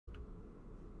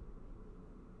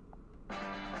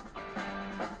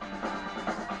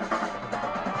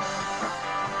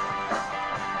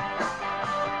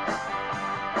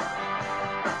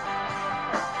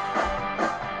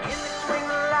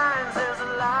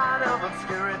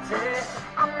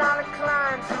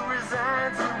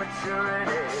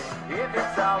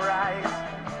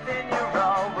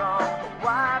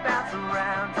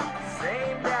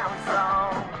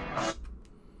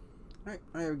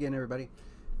there again, everybody.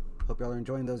 Hope y'all are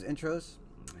enjoying those intros.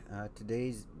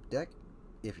 Today's deck,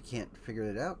 if you can't figure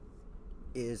it out,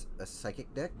 is a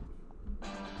psychic deck.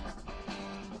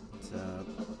 So,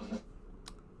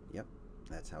 yep,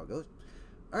 that's how it goes.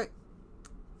 Alright,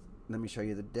 let me show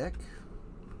you the deck.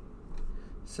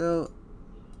 So,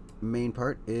 main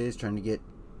part is trying to get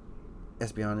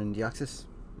Espeon and Deoxys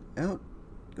out.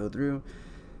 Go through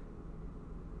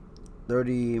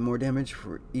 30 more damage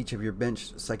for each of your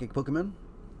bench psychic Pokemon,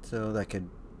 so that could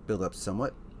build up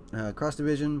somewhat. Cross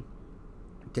division,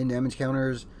 10 damage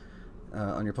counters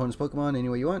on your opponent's Pokemon any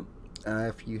way you want.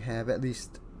 If you have at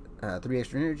least 3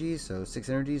 extra energies, so 6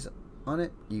 energies on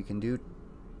it, you can do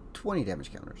 20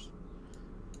 damage counters.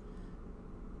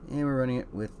 And we're running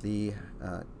it with the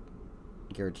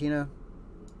Giratina.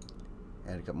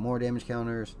 Add a couple more damage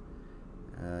counters.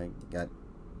 Got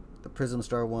the Prism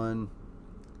Star one.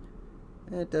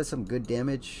 It does some good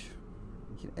damage.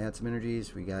 You can add some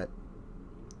energies. We got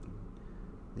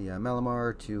the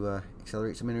Malamar to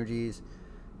accelerate some energies.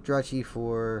 Drachi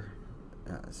for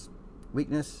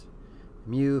weakness.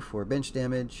 Mew for bench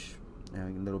damage. A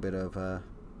little bit of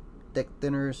deck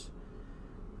thinners.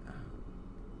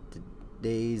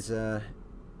 Today's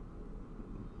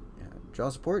draw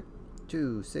support.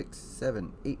 2, 6,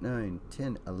 7, 8, 9,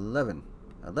 10, 11.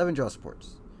 11 draw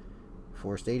supports.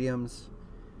 4 stadiums.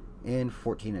 And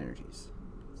 14 energies.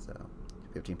 So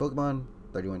 15 Pokemon,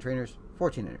 31 trainers,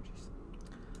 14 energies.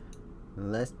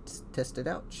 Let's test it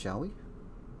out, shall we?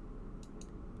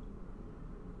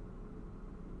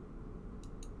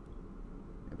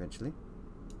 Eventually.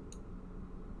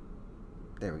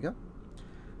 There we go.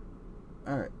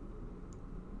 Alright.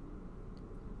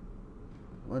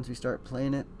 Once we start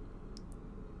playing it,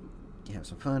 you have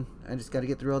some fun. I just got to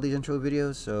get through all these intro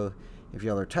videos, so if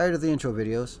y'all are tired of the intro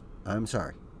videos, I'm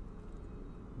sorry.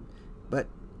 But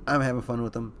I'm having fun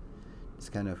with them.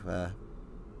 Just kind of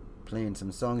playing some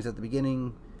songs at the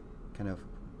beginning. Kind of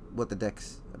what the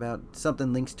deck's about.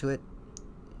 Something links to it.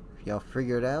 If y'all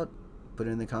figure it out, put it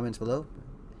in the comments below.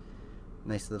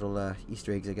 Nice little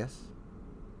Easter eggs, I guess.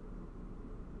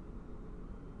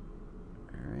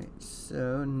 Alright,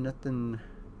 so nothing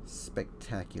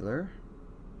spectacular.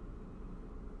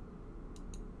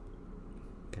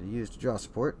 Could have used draw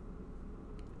support.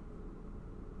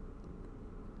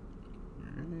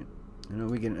 Alright. I know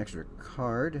we get an extra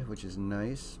card, which is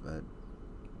nice, but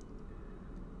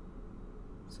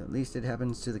so at least it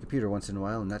happens to the computer once in a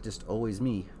while and not just always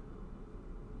me.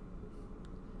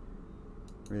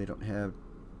 Really don't have,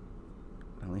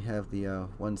 I only have the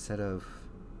one set of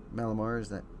Malamars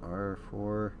that are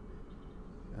for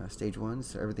stage 1,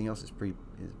 so everything else is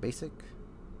basic.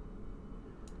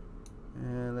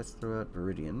 And let's throw out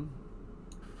Viridian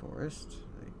Forest.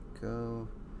 There you go.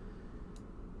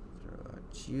 Throw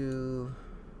out you.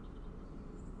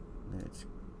 Let's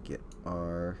get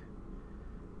our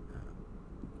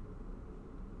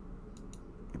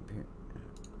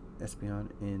Espeon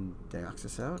and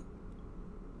Deoxys out.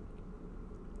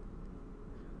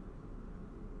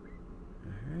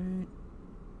 Alright.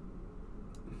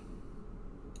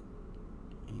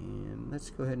 And let's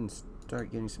go ahead and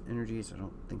start getting some energies. I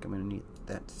don't think I'm going to need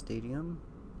that stadium.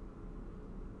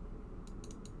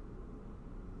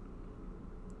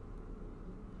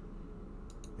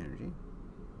 Energy.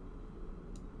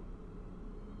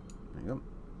 There you go.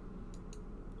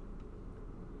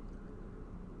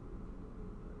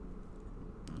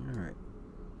 Alright.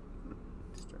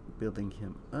 Start building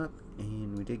him up.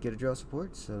 And we did get a draw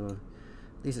support, so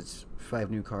at least it's 5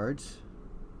 new cards.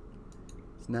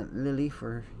 It's not Lily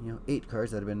for, 8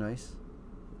 cards. That'd have been nice.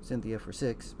 Cynthia for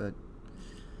 6, but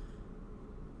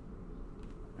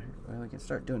well, we can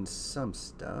start doing some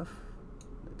stuff.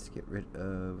 Let's get rid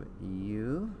of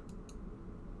you.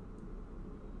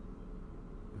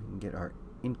 We can get our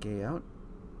Inkay out.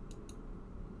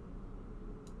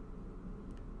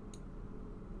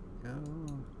 Go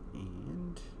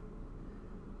and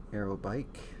Aero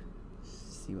Bike.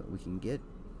 See what we can get.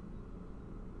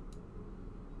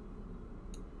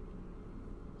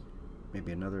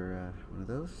 Maybe another one of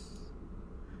those.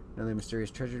 Another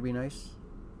mysterious treasure would be nice.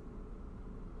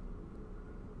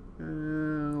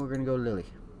 We're gonna go Lily.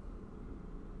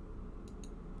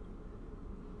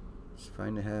 It's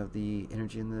fine to have the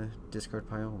energy in the discard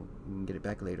pile. We can get it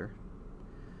back later.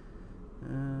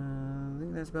 I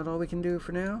think that's about all we can do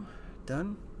for now.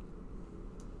 Done.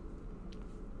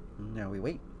 Now we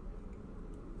wait.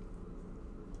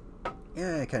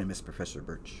 Yeah, I kind of miss Professor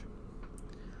Birch.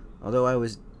 Although I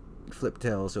was flip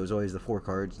tail, so it was always the 4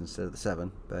 cards instead of the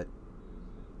 7, but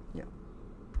yeah,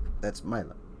 that's my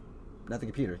luck. Not the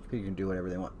computer. The computer can do whatever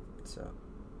they want. So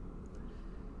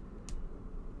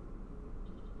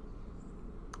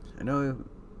I know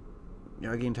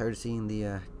you're getting tired of seeing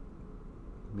the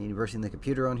me versing the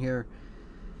computer on here.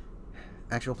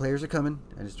 Actual players are coming.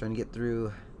 I'm just trying to get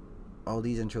through all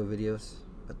these intro videos,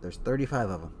 but there's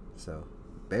 35 of them, so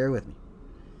bear with me.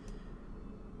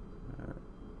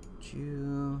 Let's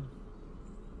do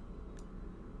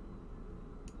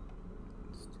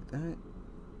that.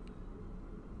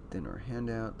 Then our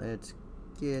handout. Let's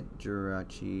get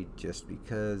Jirachi, just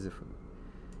because you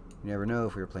never know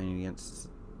if we were playing against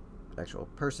an actual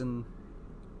person,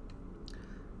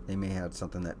 they may have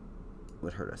something that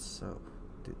would hurt us. So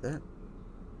do that.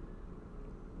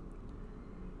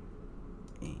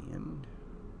 And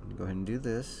I'm gonna go ahead and do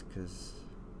this because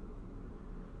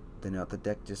then out the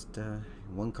deck just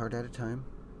one card at a time.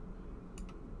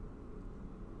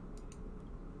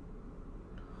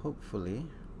 Hopefully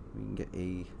we can get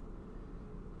a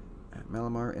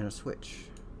Malamar and a switch.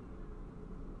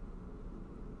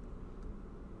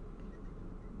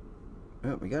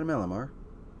 Oh, we got a Malamar.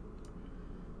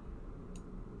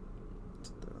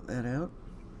 Let's throw that out.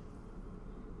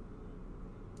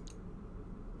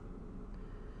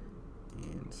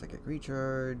 And Psychic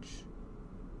Recharge.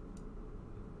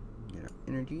 Get our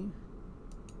energy.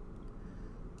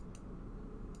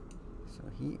 So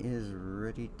he is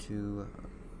ready to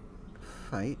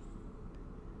fight.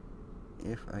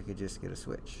 If I could just get a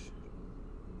switch.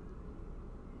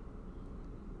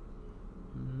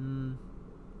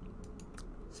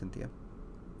 Cynthia.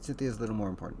 Cynthia's a little more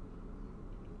important.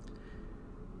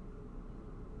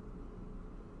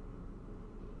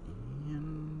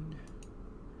 And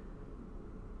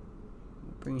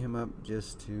we'll bring him up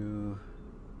just to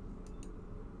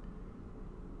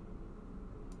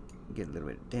get a little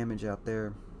bit of damage out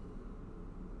there.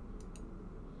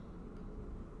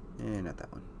 And not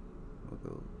that one. We'll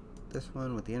go this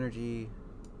one with the energy.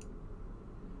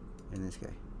 And this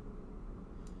guy.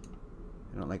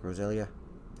 I don't like Roselia.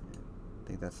 I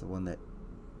think that's the one that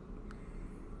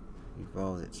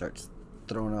evolves. It starts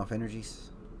throwing off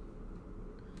energies.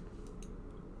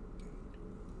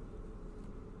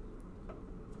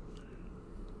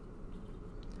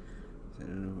 So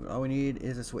all we need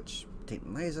is a switch. Tate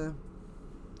and Liza.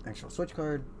 Actual switch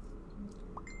card.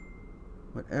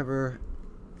 Whatever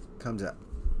comes up.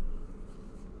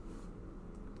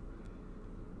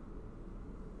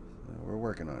 So we're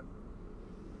working on it.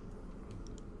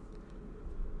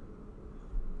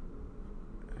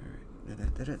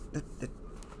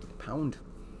 Pound.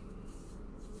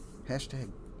 Hashtag.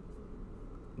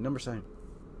 Number sign.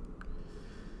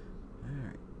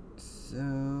 Alright.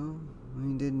 So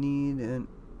we did need an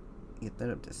get that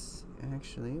up to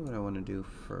actually what I want to do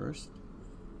first.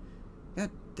 God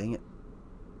dang it.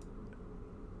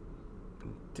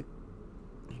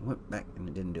 He went back and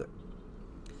it didn't do it.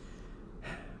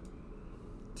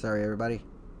 Sorry everybody.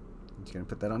 I'm just gonna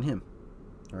put that on him.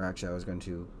 Or actually I was going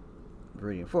to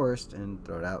Viridian Forest and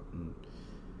throw it out and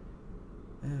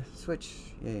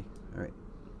switch. Yay. Alright.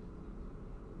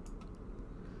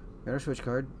 Got our switch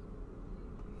card.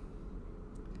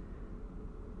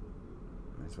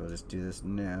 Might as well just do this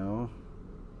now.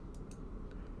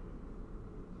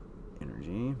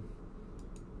 Energy.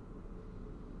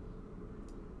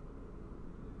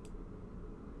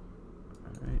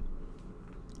 Alright.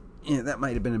 Yeah, that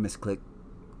might have been a misclick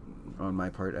on my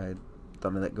part. I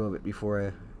thought I let go of it before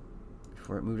it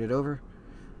moved it over,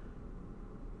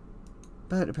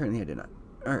 but apparently I did not.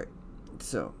 Alright,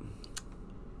 so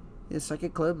his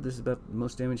Psychic Club, this is about the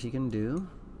most damage he can do.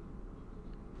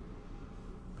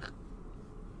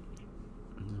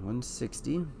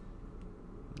 160.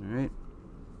 Alright.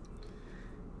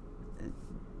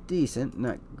 Decent,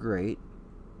 not great.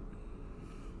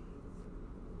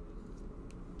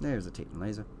 There's a Tate and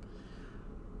Liza.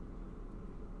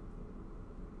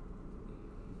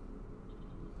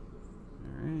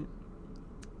 Alright.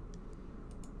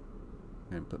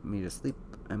 Gonna put me to sleep,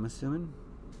 I'm assuming.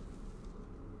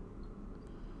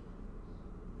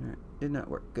 Alright, did not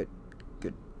work. Good.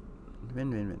 Good.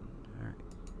 Vin. Alright.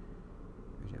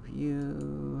 We have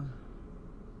you.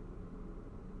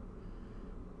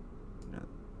 Now,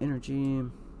 energy.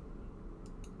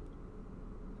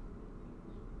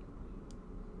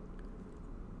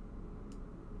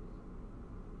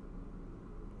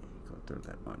 Go throw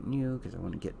that on you because I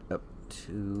want to get up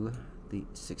to the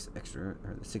 6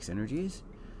 energies.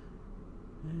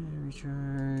 And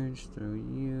recharge, throw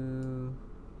you.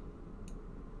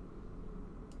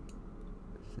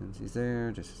 Since he's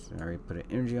there, I already put an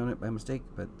energy on it by mistake,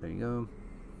 but there you go.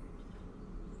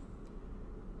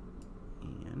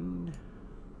 And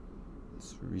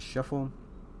let's reshuffle.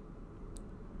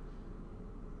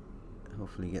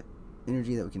 Hopefully get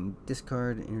energy that we can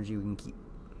discard, energy we can keep.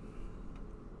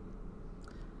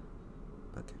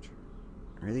 Bug catcher.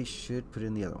 I really should put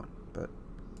in the other one, but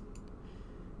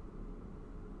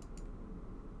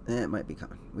it might be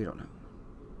coming. We don't know.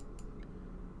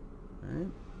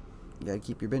 Alright. You gotta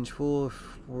keep your bench full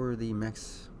for the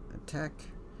max attack.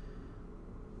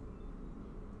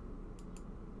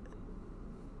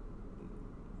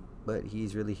 But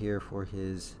he's really here for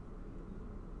his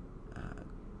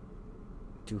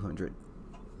 200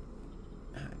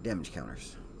 damage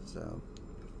counters. So,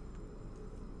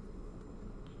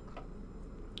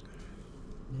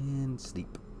 and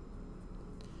sleep.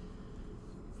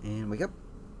 And wake up.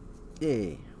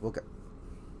 Yay, woke up.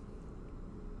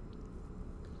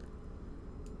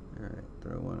 Alright,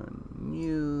 throw one on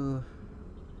you.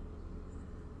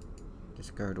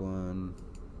 Discard one.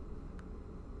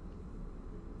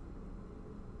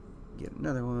 Get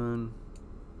another one.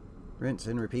 Rinse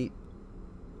and repeat.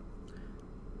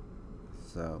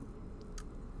 So,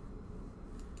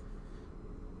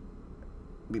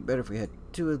 it'd be better if we had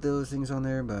 2 of those things on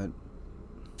there, but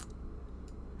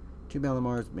 2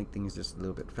 Malamars make things just a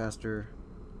little bit faster.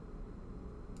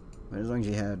 But as long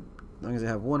as I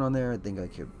have 1 on there, I think I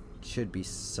should be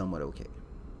somewhat okay.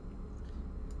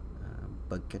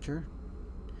 Bug catcher.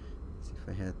 See if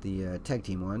I had the tag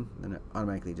team one, then I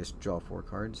automatically just draw 4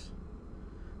 cards.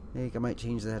 I think I might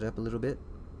change that up a little bit.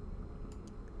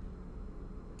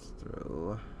 Let's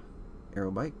throw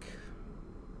Arrow Bike.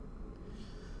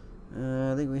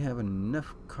 I think we have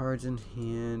enough cards in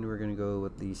hand. We're gonna go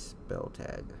with the spell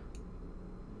tag.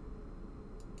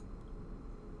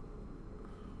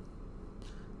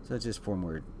 So it's just 4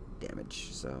 more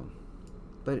damage. So,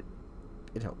 but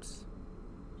it helps.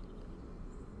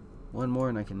 1 more,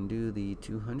 and I can do the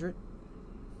 200.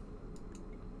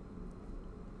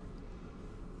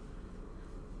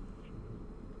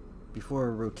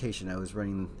 Before rotation, I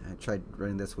tried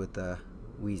running this with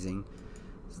wheezing.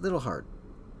 It's a little hard,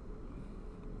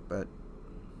 but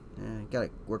got to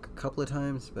work a couple of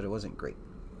times, but it wasn't great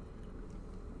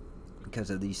because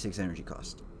of the 6 energy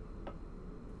cost.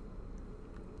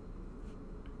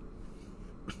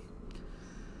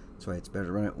 That's why it's better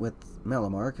to run it with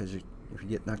Malamar, because if you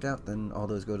get knocked out, then all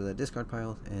those go to the discard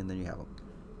pile, and then you have them.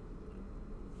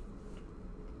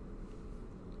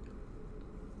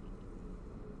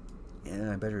 And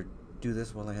I better do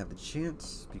this while I have the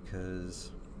chance,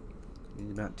 because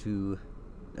I'm about to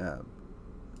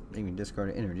maybe discard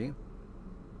an energy.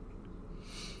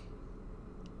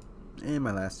 And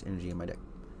my last energy in my deck.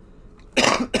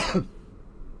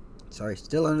 Sorry,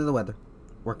 still under the weather.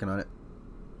 Working on it.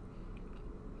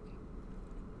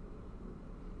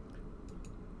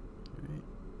 Alright.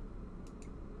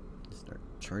 Start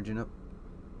charging up.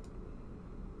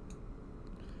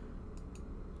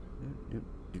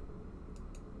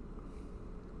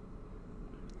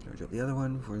 Charge up the other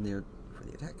one for the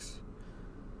attacks.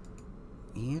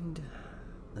 And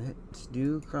let's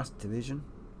do cross division.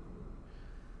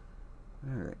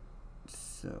 Alright,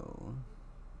 so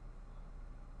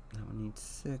that one needs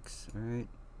 6, alright.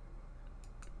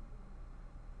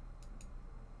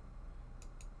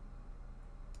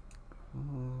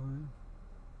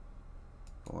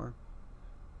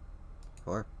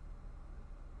 Four,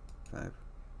 5,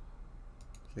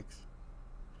 6,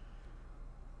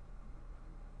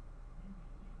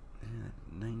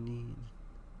 90,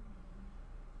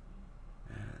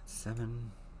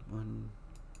 7, 1,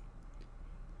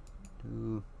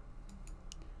 2.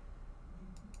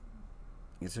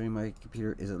 Considering my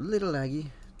computer is a little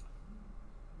laggy,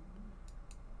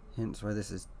 hence why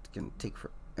this is going to take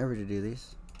forever to do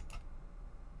these.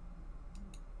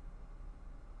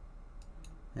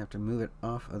 I have to move it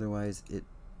off, otherwise it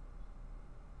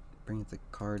brings the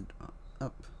card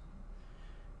up.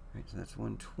 Alright, so that's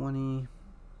 120,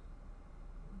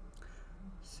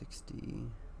 60,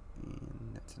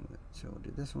 and that's in the, so we'll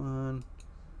do this one.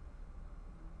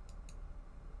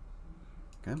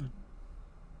 Come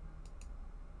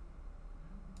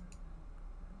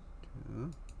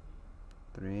on.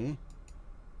 2, 3,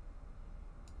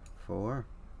 4,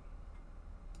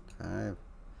 5,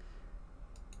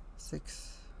 6.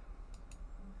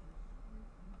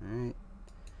 Alright.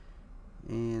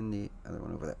 And the other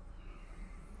one over there.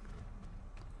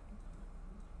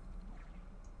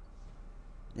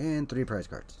 And 3 prize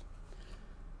cards.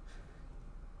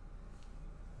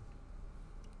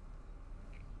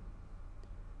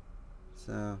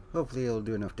 So hopefully it'll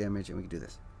do enough damage and we can do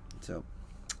this. So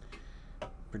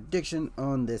prediction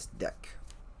on this deck.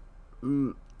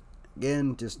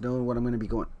 Again, just knowing what I'm going to be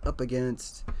going up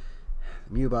against.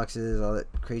 Mew boxes, all that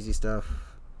crazy stuff.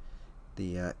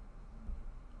 The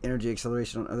energy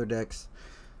acceleration on other decks.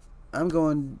 I'm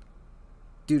going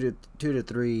 2 to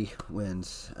 3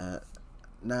 wins.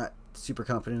 Not super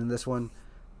confident in this one,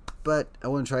 but I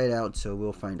want to try it out, so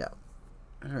we'll find out.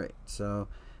 Alright, so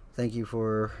thank you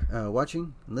for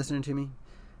watching and listening to me.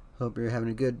 Hope you're having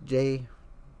a good day.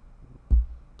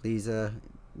 Please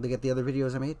look at the other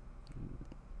videos I made.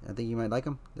 I think you might like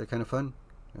them. They're kind of fun.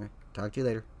 Alright, talk to you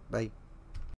later. Bye.